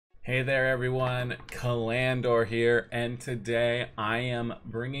Hey there everyone, Clandor here, and today I am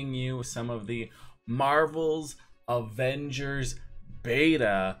bringing you some of the Marvel's Avengers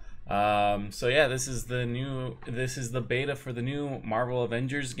beta. So yeah, this is the beta for the new Marvel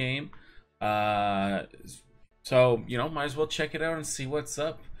Avengers game. So might as well check it out and see what's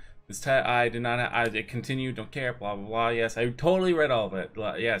up. This time I did not. It continued. Don't care. Blah blah blah. Yes, I totally read all of it.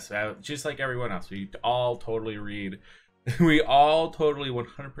 Yes, just like everyone else, we all totally read. We all totally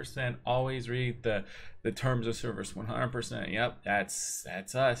 100% always read the terms of service 100%. Yep, that's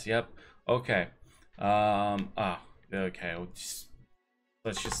us. Yep. Okay. Okay.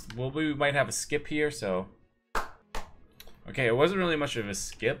 We might have a skip here. So okay, it wasn't really much of a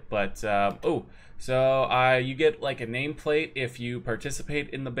skip, but you get like a nameplate if you participate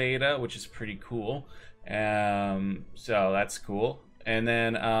in the beta, which is pretty cool. So that's cool. And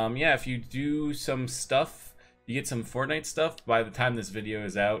then yeah, if you do some stuff, you get some Fortnite stuff. By the time this video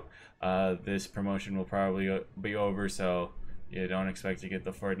is out, this promotion will probably be over, so you don't expect to get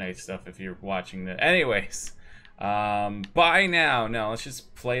the Fortnite stuff if you're watching the. Anyways, bye now. No, let's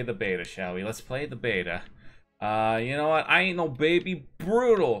just play the beta, shall we? Let's play the beta. You know what? I ain't no baby.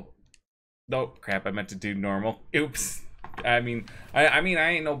 Brutal. Nope, crap. I meant to do normal. Oops. I mean, I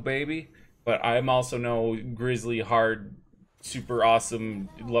ain't no baby, but I'm also no grizzly, hard, super awesome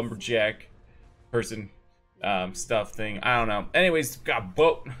lumberjack person. Stuff thing. I don't know. Anyways, got a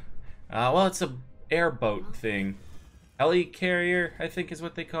boat. Well, it's a airboat thing. Heli carrier, I think is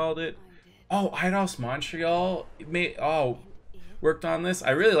what they called it. Oh, Eidos Montreal worked on this. I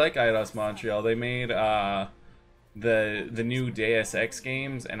really like Eidos Montreal. They made the new Deus Ex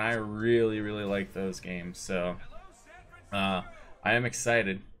games, and I really like those games. So I am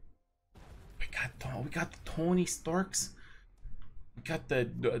excited. We got the Tony Starks. We got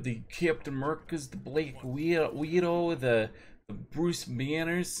the Captain Americas, the Blake Widow, the Bruce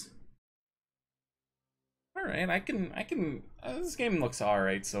Banners. All right, I can. This game looks all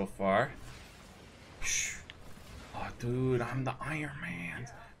right so far. Oh, dude, I'm the Iron Man.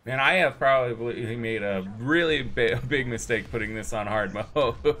 Man, I have probably made a really big mistake putting this on hard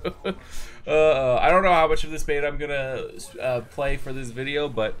mode. I don't know how much of this beta I'm gonna play for this video,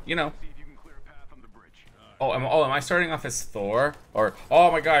 but you know. Oh, am I starting off as Thor? Or, oh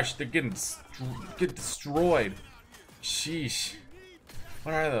my gosh, they're getting destroyed. Sheesh.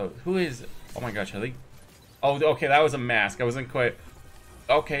 What are those? Who is? Oh my gosh, are they? Oh, okay, that was a mask. I wasn't quite.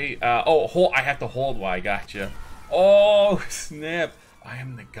 Okay. I have to hold. Why? Gotcha. Oh snap! I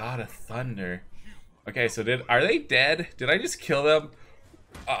am the god of thunder. Okay, so are they dead? Did I just kill them?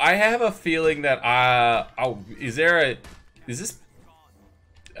 I have a feeling that is this?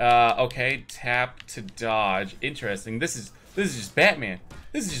 Okay, tap to dodge. Interesting. This is just Batman.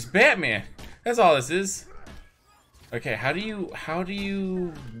 This is just Batman. That's all this is. Okay, how do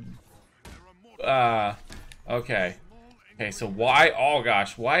you okay. Okay, so why, oh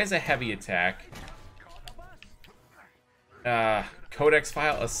gosh, why is a heavy attack? Codex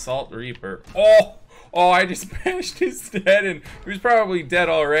file assault reaper. Oh, I just bashed his head and he was probably dead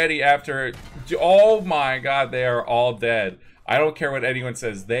already after. Oh my god, they are all dead. I don't care what anyone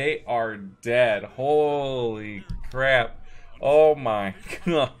says. They are dead. Holy crap. Oh my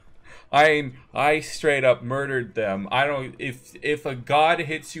god. I straight up murdered them. I don't if a god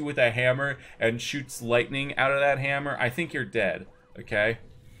hits you with a hammer and shoots lightning out of that hammer, I think you're dead. Okay?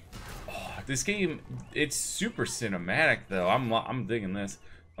 Oh, this game, it's super cinematic though. I'm digging this.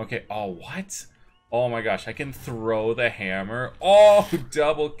 Okay, oh what? Oh my gosh, I can throw the hammer. Oh,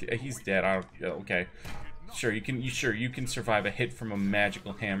 double, he's dead. Okay. Sure, you can survive a hit from a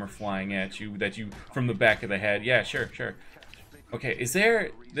magical hammer flying at you from the back of the head. Yeah, sure. Okay, this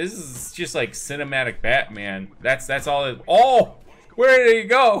is just like cinematic Batman. That's all it. Oh, where did he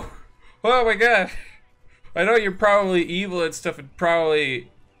go? Oh my god. I know you're probably evil and stuff and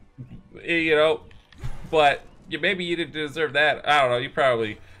probably, but maybe you didn't deserve that. I don't know, you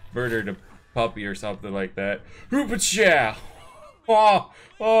probably murdered a puppy or something like that. Hoopa-chow!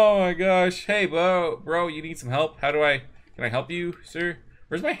 Oh my gosh. Hey, bro, you need some help? Can I help you, sir?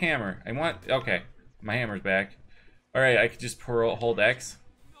 Where's my hammer? Okay, my hammer's back. All right, I could just hold X.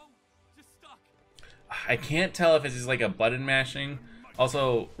 I can't tell if it's just like a button mashing.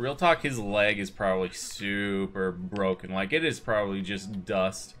 Also, real talk, his leg is probably super broken. Like, it is probably just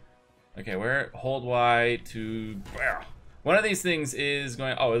dust. Okay, hold Y to, one of these things is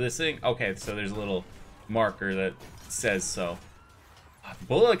going, oh, this thing, okay, so there's a little marker that says so.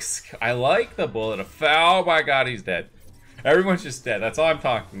 Bullocks, I like the bullet. Oh my god, he's dead. Everyone's just dead. That's all I'm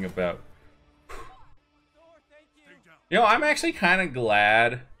talking about. I'm actually kind of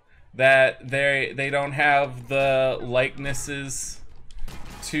glad that they don't have the likenesses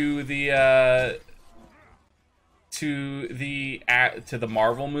to the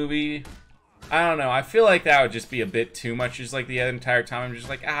Marvel movie. I don't know. I feel like that would just be a bit too much. Just like the entire time, I'm just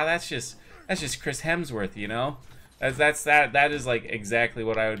like, that's just Chris Hemsworth, you know. That is like exactly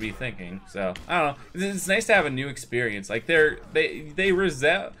what I would be thinking. So I don't know. It's nice to have a new experience. Like they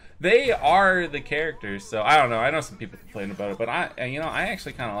are the characters. So I don't know. I know some people complain about it, but I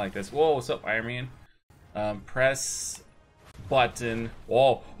actually kind of like this. Whoa, what's up, Iron Man? Press button.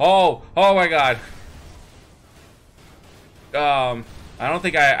 Whoa. Oh my God. I don't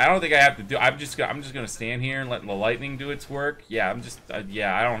think I have to do. I'm just gonna stand here and let the lightning do its work. Yeah, I'm just the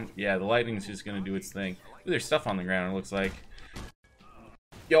lightning's just gonna do its thing. Ooh, there's stuff on the ground, it looks like.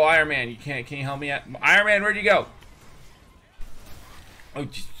 Yo, Iron Man, can you help me out? Iron Man, where'd you go? Oh,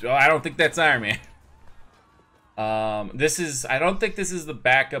 I don't think that's Iron Man. I don't think this is the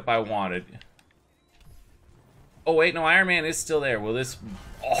backup I wanted. Oh wait, no, Iron Man is still there. Will this?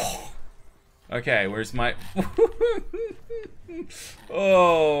 Oh. Okay, where's my?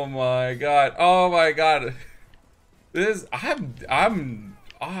 Oh my God! Oh my God! This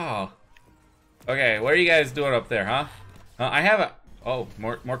Okay, what are you guys doing up there, huh? I have a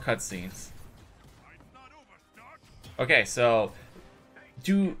more cutscenes. Okay, so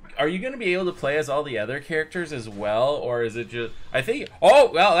are you gonna be able to play as all the other characters as well, or is it just? I think.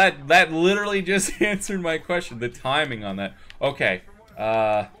 Oh well, that literally just answered my question. The timing on that. Okay.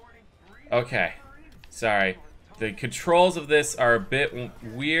 Okay. Sorry. The controls of this are a bit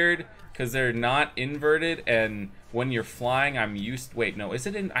weird because they're not inverted, and when you're flying, I'm used. Wait, no, is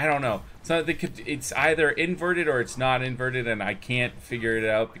it in? I don't know. So it's either inverted or it's not inverted, and I can't figure it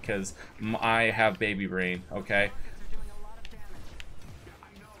out because I have baby brain. Okay.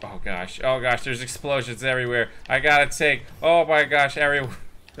 Oh gosh, there's explosions everywhere. I gotta take. Oh my gosh,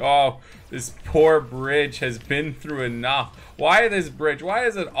 oh, this poor bridge has been through enough. Why this bridge? Why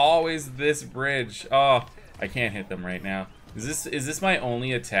is it always this bridge? Oh. I can't hit them right now. Is this my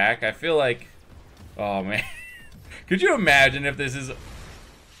only attack? I feel like, oh man. Could you imagine if this is?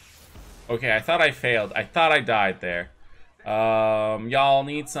 Okay, I thought I failed. I thought I died there. Y'all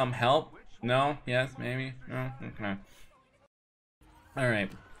need some help? No? Yes? Maybe? No? Okay. All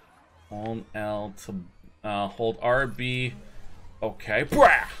right. Hold L to hold RB. Okay.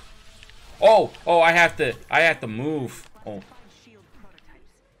 Brah! Oh, I have to move.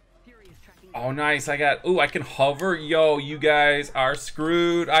 Oh, nice. I can hover. Yo, you guys are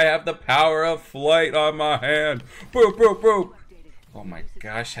screwed. I have the power of flight on my hand. Boop, boop, boop. Oh my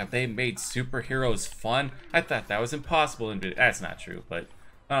gosh, have they made superheroes fun? I thought that was impossible. That's not true, but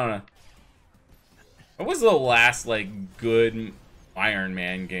I don't know. What was the last, like, good Iron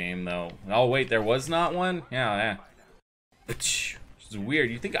Man game, though? Oh, wait, there was not one? Yeah. It's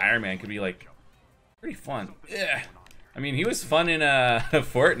weird. You think Iron Man could be, like, pretty fun. Yeah. I mean, he was fun in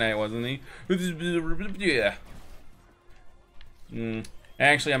Fortnite, wasn't he? Yeah.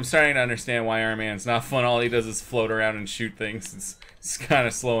 Actually, I'm starting to understand why Iron Man's not fun. All he does is float around and shoot things. It's kind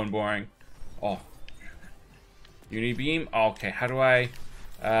of slow and boring. Oh. Unibeam? Okay, how do I...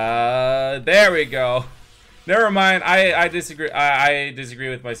 there we go. Never mind. I disagree. I disagree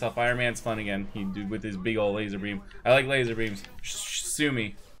with myself. Iron Man's fun again. He did with his big old laser beam. I like laser beams. Sue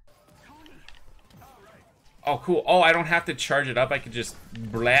me. Oh, cool. Oh, I don't have to charge it up. I could just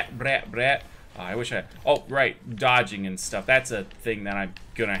brat. Oh, I wish I... Oh, right. Dodging and stuff. That's a thing that I'm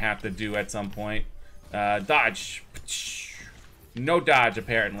gonna have to do at some point. Dodge. No dodge,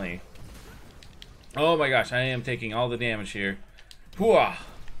 apparently. Oh my gosh, I am taking all the damage here. Pooah.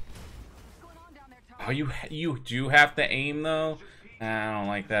 Oh, you do have to aim, though? I don't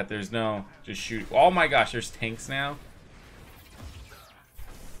like that. There's no... Just shoot. Oh my gosh, there's tanks now.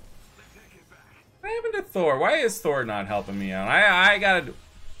 What happened to Thor? Why is Thor not helping me out? I gotta do...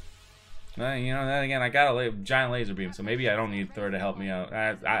 you know, then again, I got a giant laser beam, so maybe I don't need Thor to help me out.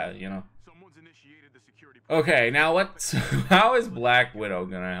 You know. Okay, now what? How is Black Widow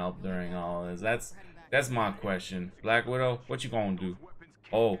gonna help during all of this? That's my question. Black Widow, what you gonna do?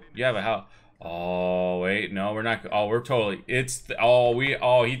 Oh, you have a help. Oh wait, no, we're not. Oh, we're totally. It's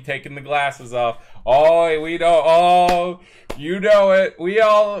he's taking the glasses off. Oh, we know. Oh, you know it.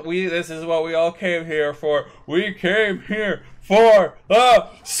 This is what we all came here for. We came here for the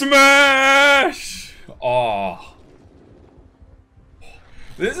smash. Oh,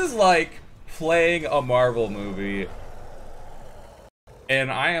 this is like playing a Marvel movie,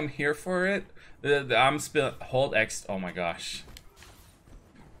 and I am here for it. Hold X. Oh my gosh.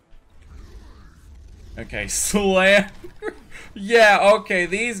 Okay, slam. Yeah, okay,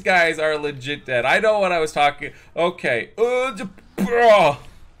 these guys are legit dead. I know what I was talking. Okay. Oh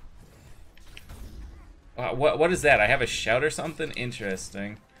What is that? I have a shout or something?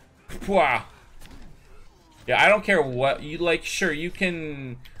 Interesting. Wow. Yeah, I don't care what you like. Sure, you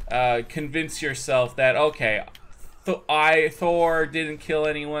can convince yourself that okay, Thor didn't kill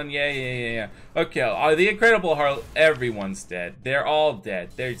anyone. Yeah. Okay, the Incredible Hulk. Everyone's dead. They're all dead.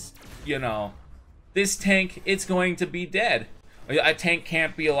 There's, you know, this tank. It's going to be dead. A tank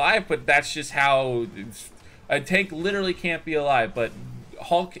can't be alive, but that's just how. A tank literally can't be alive, but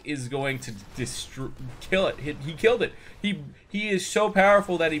Hulk is going to kill it. He killed it. He is so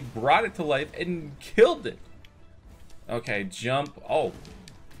powerful that he brought it to life and killed it. Okay, jump. Oh,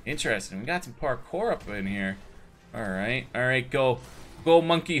 interesting. We got some parkour up in here. All right, go,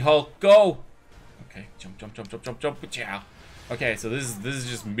 Monkey Hulk, go. Okay, jump. Ciao. Okay, so this is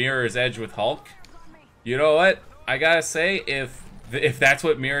just Mirror's Edge with Hulk. You know what? I gotta say, if that's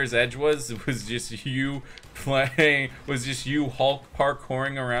what Mirror's Edge was just you playing, was just you Hulk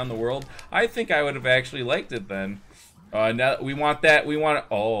parkouring around the world, I think I would have actually liked it then. Now we want that.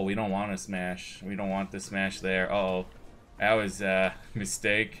 Oh, we don't want to smash. We don't want the smash there. Oh, that was a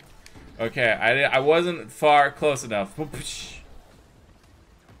mistake. Okay, I wasn't close enough.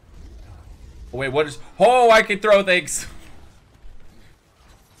 Wait, what is? Oh, I can throw things.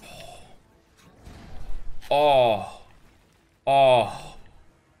 Oh.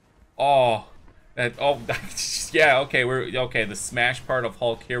 That, yeah, okay, the smash part of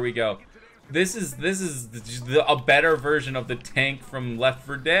Hulk, here we go. This is a better version of the tank from Left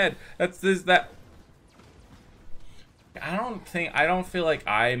 4 Dead. I don't feel like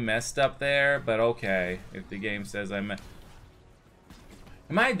I messed up there, but okay. If the game says I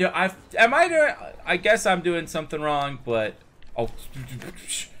I guess I'm doing something wrong, but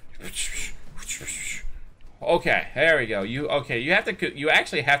okay, there we go. You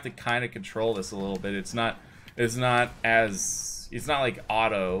actually have to kind of control this a little bit. It's not like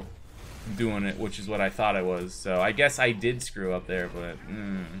auto doing it, which is what I thought it was. So I guess I did screw up there, but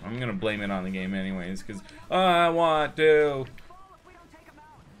I'm gonna blame it on the game anyways, because I want to.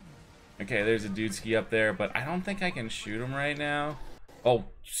 Okay, there's a dude ski up there, but I don't think I can shoot him right now. Oh,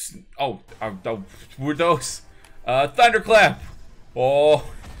 were those thunderclap? Oh.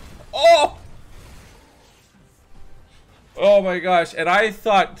 Oh my gosh, and I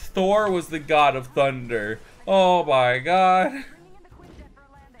thought Thor was the god of thunder. Oh my god.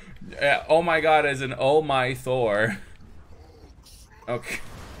 Oh my god, as in oh my Thor. Okay.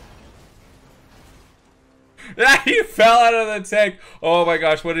 He fell out of the tank. Oh my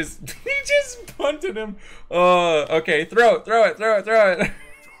gosh, what is... He just punted him. Okay, throw it.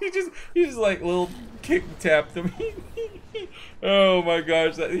 he just like little kick tapped him. Oh my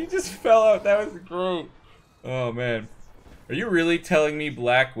gosh, he just fell out. That was great. Oh man. Are you really telling me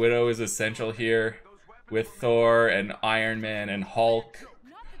Black Widow is essential here with Thor and Iron Man and Hulk?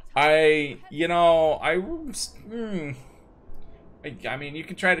 I mean, you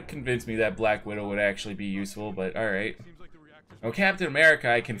can try to convince me that Black Widow would actually be useful, but alright. Well, Captain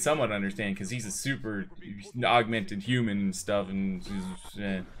America I can somewhat understand because he's a super augmented human and stuff, and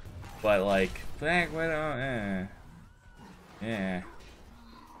but like Black Widow, yeah.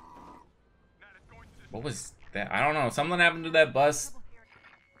 What was that? I don't know. Something happened to that bus.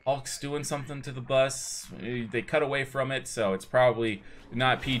 Hulk's doing something to the bus. They cut away from it, so it's probably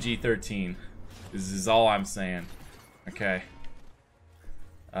not PG-13. This is all I'm saying. Okay.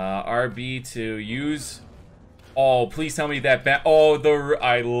 RB to use. Oh, please tell me that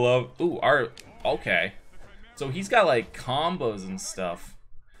I love. Ooh, okay. So he's got like combos and stuff.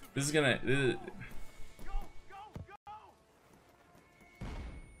 This is gonna.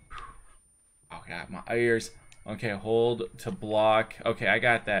 Oh god, my ears. Okay, hold to block. Okay, I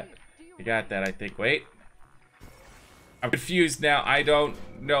got that. I think. Wait. I'm confused now. I don't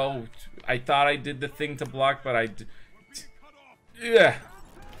know. I thought I did the thing to block, but yeah.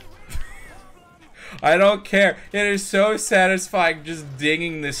 I don't care. It is so satisfying just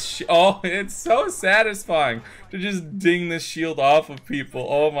dinging this it's so satisfying to just ding this shield off of people.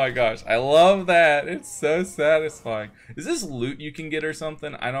 Oh my gosh. I love that. It's so satisfying. Is this loot you can get or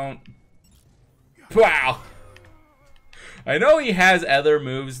something? I don't... Wow. I know he has other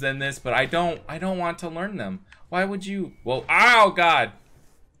moves than this, but I don't want to learn them. Why would you? Well, ow, God.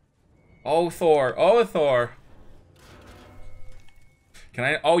 Oh, Thor. Oh, Thor. Can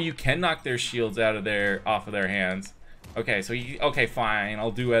I? Oh, you can knock their shields off of their hands. Okay, so okay, fine.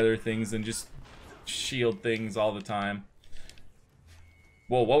 I'll do other things than just shield things all the time.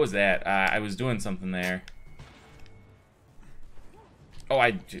 Whoa, what was that? I was doing something there. Oh,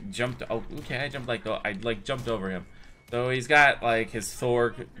 I jumped. Oh, okay, I jumped like I jumped over him. So he's got like his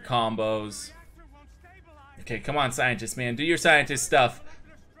Thor combos. Okay, come on, scientist man, do your scientist stuff.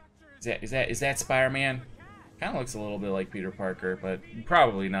 Is that Spider-Man? Kind of looks a little bit like Peter Parker, but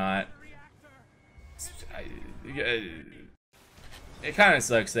probably not. It kind of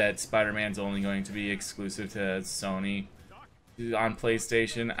sucks that Spider-Man's only going to be exclusive to Sony on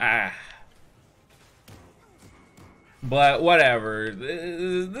PlayStation. But whatever.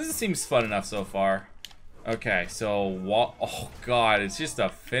 This seems fun enough so far. Okay, so oh god, it's just a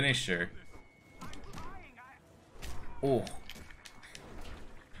finisher. Oh.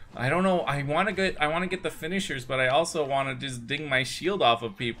 I don't know. I want to get the finishers, but I also want to just ding my shield off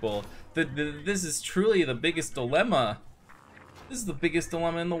of people. This is truly the biggest dilemma. This is the biggest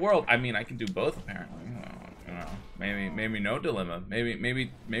dilemma in the world. I mean, I can do both apparently. You know, maybe no dilemma. Maybe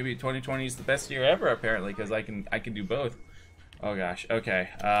 2020 is the best year ever apparently because I can do both. Oh gosh. Okay.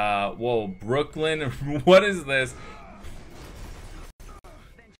 Whoa, Brooklyn. What is this?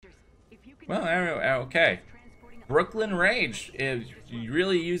 Well, okay. Brooklyn Rage is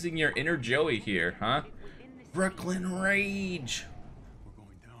really using your inner Joey here, huh? Brooklyn Rage.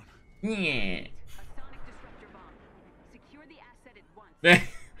 Yeah. I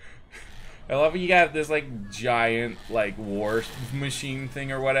love you got this like giant like war machine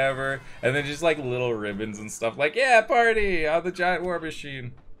thing or whatever, and then just like little ribbons and stuff like, yeah, party on the giant war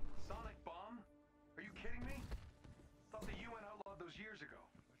machine. Sonic bomb? Are you kidding me? Thought the UN outlawed those years ago.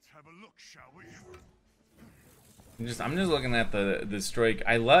 Let's have a look, shall we? I'm just looking at the strike.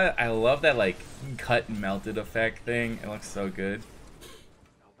 I love that like cut and melted effect thing. It looks so good.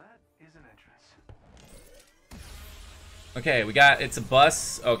 Now that is an entrance. Okay, it's a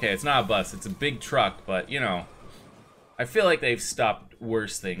bus. Okay, it's not a bus. It's a big truck, but you know, I feel like they've stopped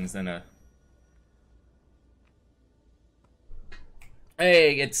worse things than a.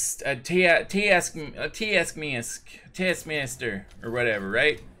 Hey, it's a Taskmaster or whatever,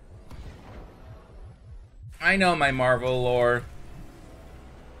 right? I know my Marvel lore.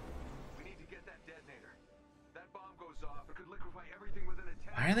 We need to get that detonator. That bomb goes off, it could liquefy everything within a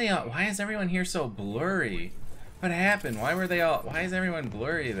 10. Why are they all? Why is everyone here so blurry? What happened? Why were they all? Why is everyone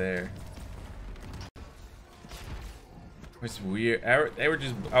blurry there? It's weird. They were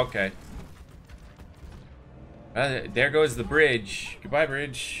just okay. There goes the bridge. Goodbye,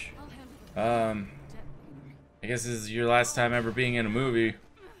 bridge. I guess this is your last time ever being in a movie.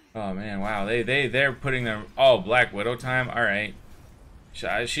 Oh man, wow. They're putting them. Oh, Black Widow time. All right.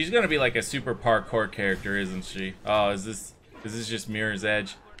 She's gonna be like a super parkour character, isn't she? Oh, is this just Mirror's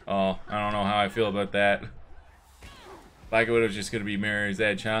Edge? Oh, I don't know how I feel about that. Black Widow's just gonna be Mirror's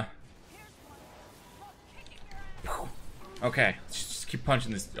Edge, huh? Okay, just keep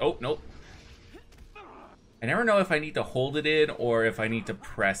punching this. Oh, nope. I never know if I need to hold it in or if I need to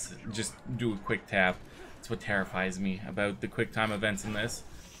press, just do a quick tap. That's what terrifies me about the quick time events in this.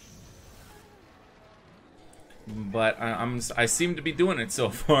 But I seem to be doing it so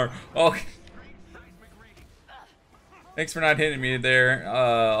far. Oh, thanks for not hitting me there,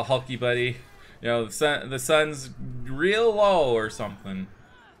 Hulky buddy. You know, the sun's real low or something.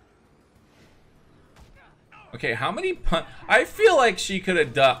 Okay, how many I feel like she could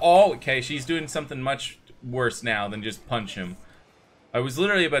have done. Oh, okay, she's doing something much worse now than just punch him. I was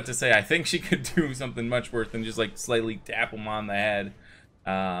literally about to say I think she could do something much worse than just like slightly tap him on the head.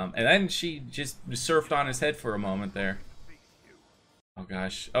 And then she just surfed on his head for a moment there. Oh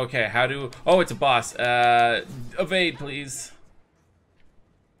gosh. Okay, how do... Oh, it's a boss. Evade, please.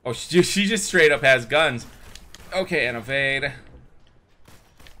 Oh, she just straight up has guns. Okay, and evade.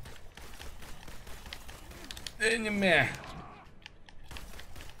 Meh.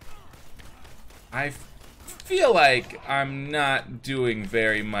 I feel like I'm not doing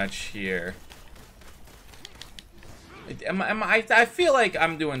very much here. I feel like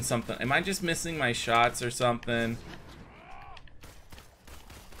I'm doing something. Am I just missing my shots or something?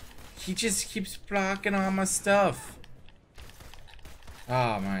 He just keeps blocking all my stuff.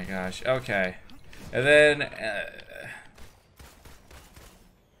 Oh my gosh. Okay. And then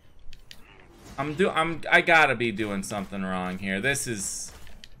I gotta be doing something wrong here. This is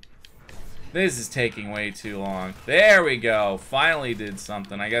taking way too long. There we go. Finally did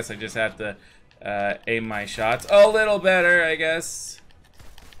something. I guess I just have to aim my shots a little better, I guess.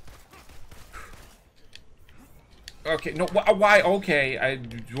 Okay, no, why? Okay, I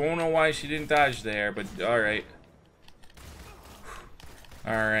don't know why she didn't dodge there, but alright.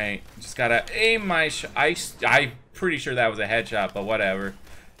 Alright, just gotta aim my shot. I'm pretty sure that was a headshot, but whatever.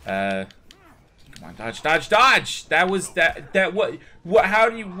 Come on, dodge, dodge, dodge! That was, what, how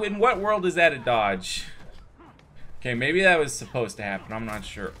do you, in what world is that a dodge? Okay, maybe that was supposed to happen, I'm not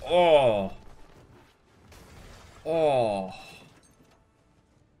sure. Oh! Oh!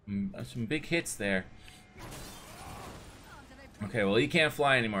 Some big hits there. Okay, well he can't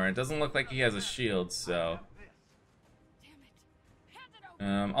fly anymore. It doesn't look like he has a shield, so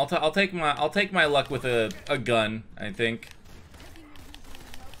I'll take my luck with a gun, I think.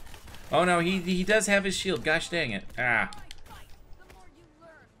 Oh no, he does have his shield. Gosh dang it. Ah.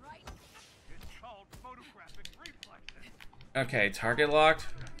 Okay, target locked.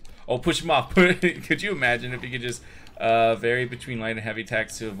 Oh, push him off. Could you imagine if you could just vary between light and heavy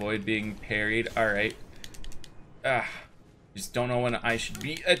attacks to avoid being parried? Alright. Ah. Just don't know when I should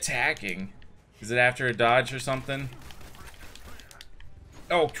be attacking. Is it after a dodge or something?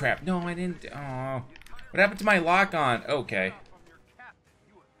 Oh crap. No, I didn't. Oh. What happened to my lock on? Okay.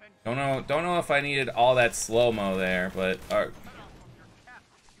 Don't know if I needed all that slow-mo there, but oh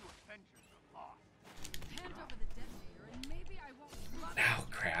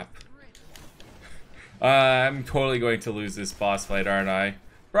crap. I'm totally going to lose this boss fight, aren't I?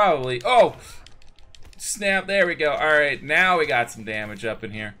 Probably. Oh! Snap, there we go. Alright, now we got some damage up in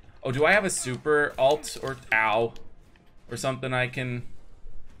here. Oh, do I have a super alt or ow? Or something I can...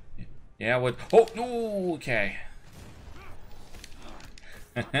 Yeah, what? Oh, ooh, okay.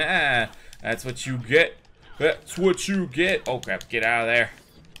 That's what you get. That's what you get. Oh crap, get out of there.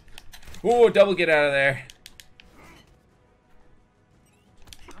 Oh, double get out of there.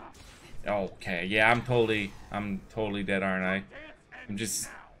 Okay, yeah, I'm totally dead, aren't I? I'm just...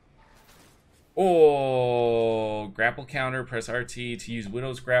 Oh, grapple counter, press RT to use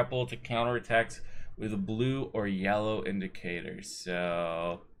Widow's grapple to counter attacks with a blue or yellow indicator.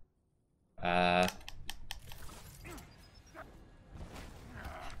 So, oh,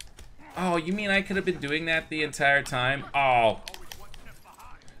 you mean I could have been doing that the entire time? Oh.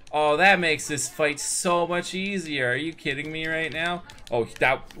 Oh, that makes this fight so much easier. Are you kidding me right now? Oh,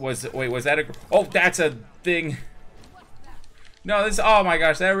 that was, wait, was that a, oh, that's a thing. No, this, oh my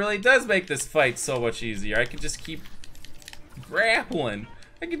gosh, that really does make this fight so much easier. I can just keep grappling.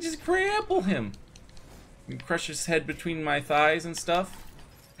 I can just grapple him. And crush his head between my thighs and stuff.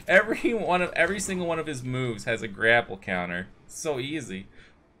 Every single one of his moves has a grapple counter. It's so easy.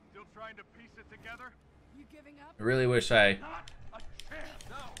 Still trying to piece it together? You giving up? I really wish I...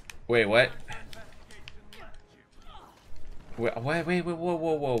 Wait, what? Wait,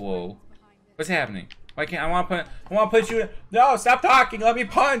 whoa. What's happening? Why can't I want to put you in? No, stop talking. Let me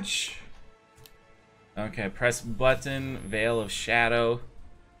punch. Okay, press button. Veil of Shadow.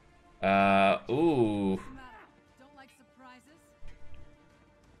 Ooh. Don't like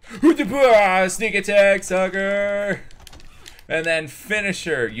surprises? Sneak attack, sucker. And then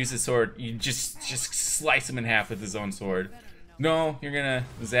finisher. Use his sword. You just slice him in half with his own sword. No, you're gonna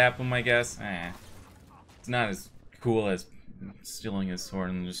zap him, I guess. It's not as cool as stealing his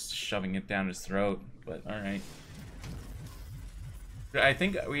sword and just shoving it down his throat, but alright. I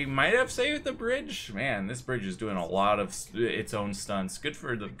think we might have saved the bridge. Man, this bridge is doing a lot of its own stunts. Good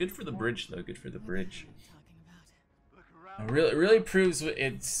for the bridge though. Good for the bridge. It really proves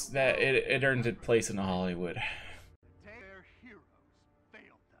that it earned its place in Hollywood. Their heroes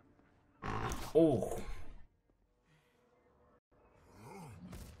failed them. Oh.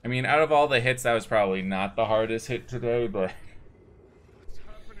 I mean, out of all the hits, that was probably not the hardest hit today, but... What's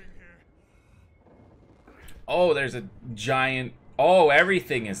happening here? Oh, there's a giant... Oh,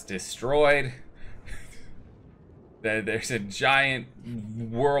 everything is destroyed. There's a giant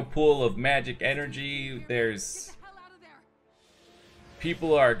whirlpool of magic energy. There's...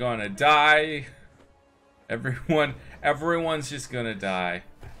 People are gonna die. Everyone's just gonna die.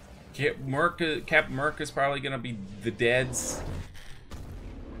 Captain Merc is probably gonna be the deads.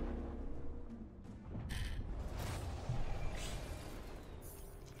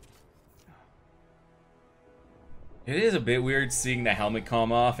 It is a bit weird seeing the helmet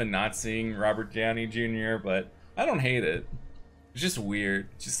come off and not seeing Robert Downey Jr., but I don't hate it. It's just weird.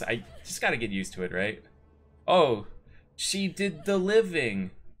 I just gotta get used to it, right? Oh, she did the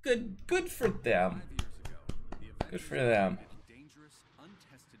living. Good for them. Good for them.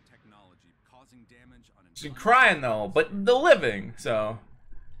 She's crying though, but the living. So,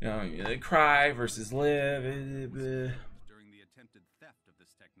 you know, cry versus live.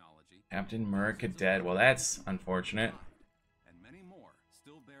 Captain America dead. Well, that's unfortunate. And many more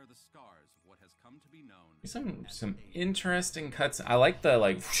still bear the scars of what has come to be known. Some interesting cuts. I like the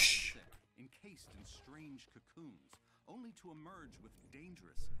like whoosh. Encased in strange cocoons, only to emerge with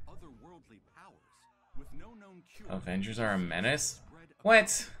dangerous otherworldly powers. With no known cure. Avengers are a menace?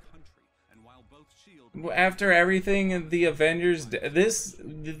 What? After everything the Avengers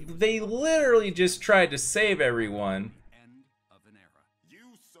they literally just tried to save everyone. End of an era.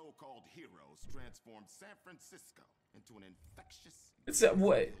 You so-called heroes transformed San Francisco into an infectious... It's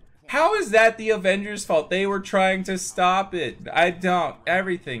what? How is that the Avengers' fault? They were trying to stop it. I don't.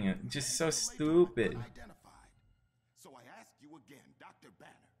 Everything just so stupid. So I ask you again, Dr.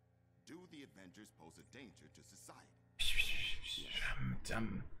 Banner, do the Avengers pose a danger to society?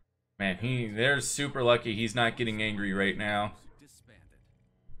 Man, they're super lucky he's not getting angry right now. Disbanded.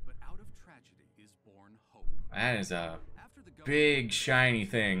 But out of tragedy is born hope. That is a After the big shiny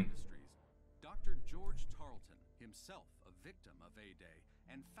thing. Dr. George Tarleton, himself a victim of A-Day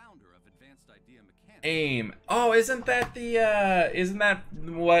and founder of Advanced Idea Mechanics. AIM. Oh, isn't that the isn't that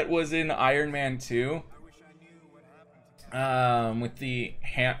what was in Iron Man 2? With the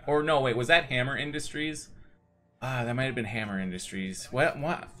or no, wait, was that Hammer Industries? That might have been Hammer Industries. What?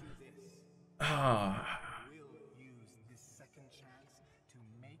 Ah.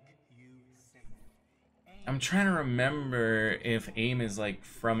 I'm trying to remember if AIM is like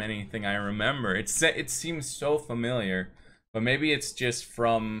from anything I remember. It seems so familiar, but maybe it's just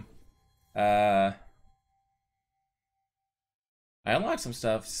from. I unlocked some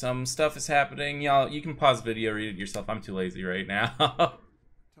stuff. Some stuff is happening. Y'all, you can pause the video, read it yourself. I'm too lazy right now.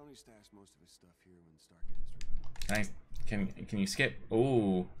 Tony stashed most of his stuff here when Stark Industries. Can you skip?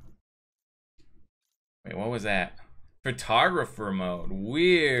 Ooh. Wait, what was that? Photographer mode.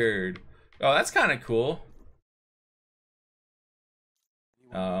 Weird. Oh, that's kind of cool.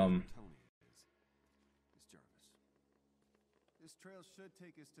 Tony is Jarvis. This trail should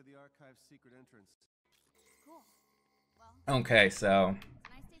take us to the archive's secret entrance. Cool. Well, Okay, so.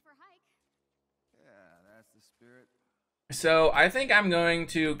 nice day for a hike. Yeah, that's the spirit. So I think I'm going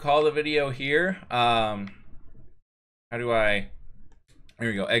to call the video here. How do I? Here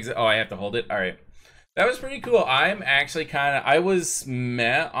we go. Exit. Oh, I have to hold it. All right. That was pretty cool. I'm actually I was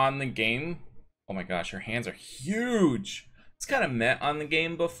meh on the game. Oh my gosh, her hands are huge. It's kind of meh on the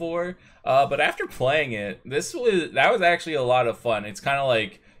game before, but after playing it, that was actually a lot of fun. It's kind of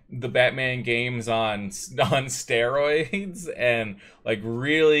like the Batman games on steroids, and like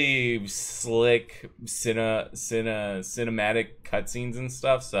really slick cinematic cutscenes and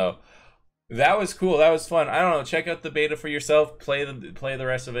stuff. So that was cool. That was fun. I don't know. Check out the beta for yourself. Play the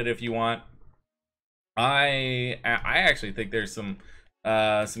rest of it if you want. I actually think there's some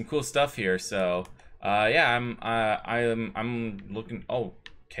cool stuff here. So yeah, I'm looking. Oh,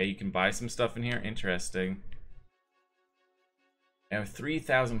 okay, you can buy some stuff in here. Interesting. I have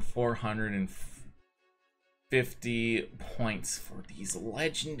 3,450 points for these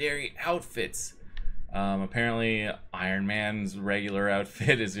legendary outfits. Apparently Iron Man's regular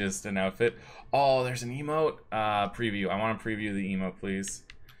outfit is just an outfit. Oh, there's an emote. Preview. I want to preview the emote, please.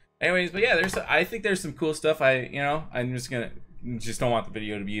 Anyways, but yeah, I think there's some cool stuff. I'm just don't want the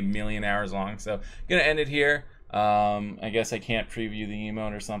video to be a million hours long, so I'm gonna end it here. I guess I can't preview the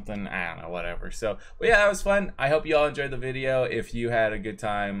emote or something. I don't know, whatever. So, but yeah, that was fun. I hope you all enjoyed the video. If you had a good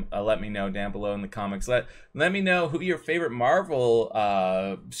time, let me know down below in the comments. Let me know who your favorite Marvel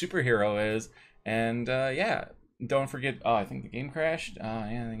superhero is. And yeah, don't forget. Oh, I think the game crashed.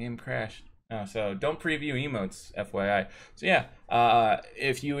 Yeah, the game crashed. Oh, so don't preview emotes, FYI. So yeah,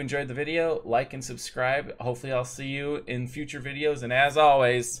 if you enjoyed the video, like and subscribe. Hopefully I'll see you in future videos. And as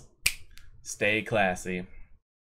always, stay classy.